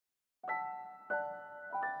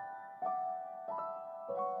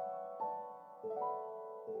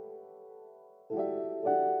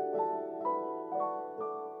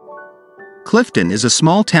Clifton is a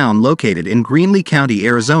small town located in Greenlee County,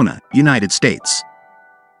 Arizona, United States.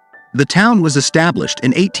 The town was established in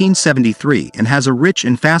 1873 and has a rich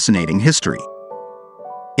and fascinating history.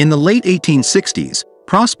 In the late 1860s,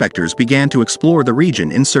 prospectors began to explore the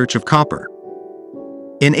region in search of copper.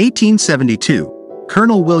 In 1872,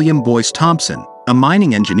 Colonel William Boyce Thompson, a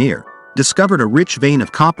mining engineer, discovered a rich vein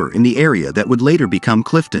of copper in the area that would later become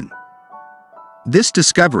Clifton. This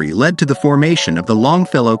discovery led to the formation of the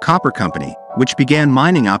Longfellow Copper Company, which began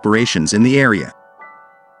mining operations in the area.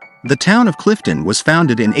 The town of Clifton was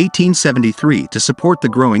founded in 1873 to support the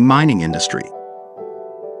growing mining industry.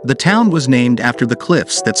 The town was named after the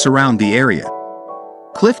cliffs that surround the area.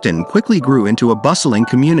 Clifton quickly grew into a bustling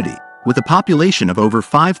community, with a population of over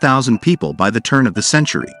 5,000 people by the turn of the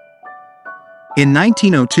century. In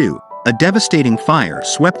 1902, a devastating fire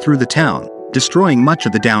swept through the town, destroying much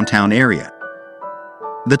of the downtown area.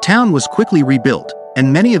 The town was quickly rebuilt,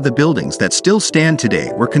 and many of the buildings that still stand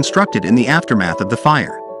today were constructed in the aftermath of the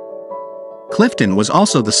fire. Clifton was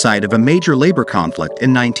also the site of a major labor conflict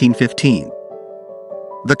in 1915.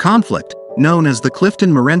 The conflict, known as the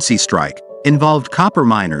Clifton-Morenci strike, involved copper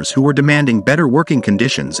miners who were demanding better working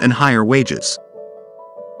conditions and higher wages.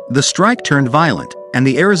 The strike turned violent, and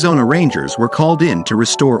the Arizona Rangers were called in to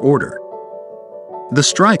restore order. The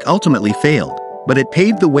strike ultimately failed, but it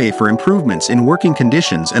paved the way for improvements in working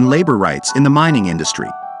conditions and labor rights in the mining industry.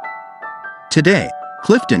 Today,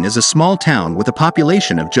 Clifton is a small town with a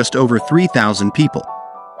population of just over 3,000 people.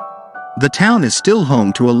 The town is still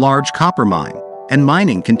home to a large copper mine, and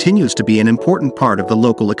mining continues to be an important part of the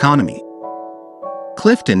local economy.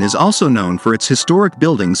 Clifton is also known for its historic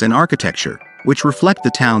buildings and architecture, which reflect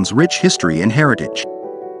the town's rich history and heritage.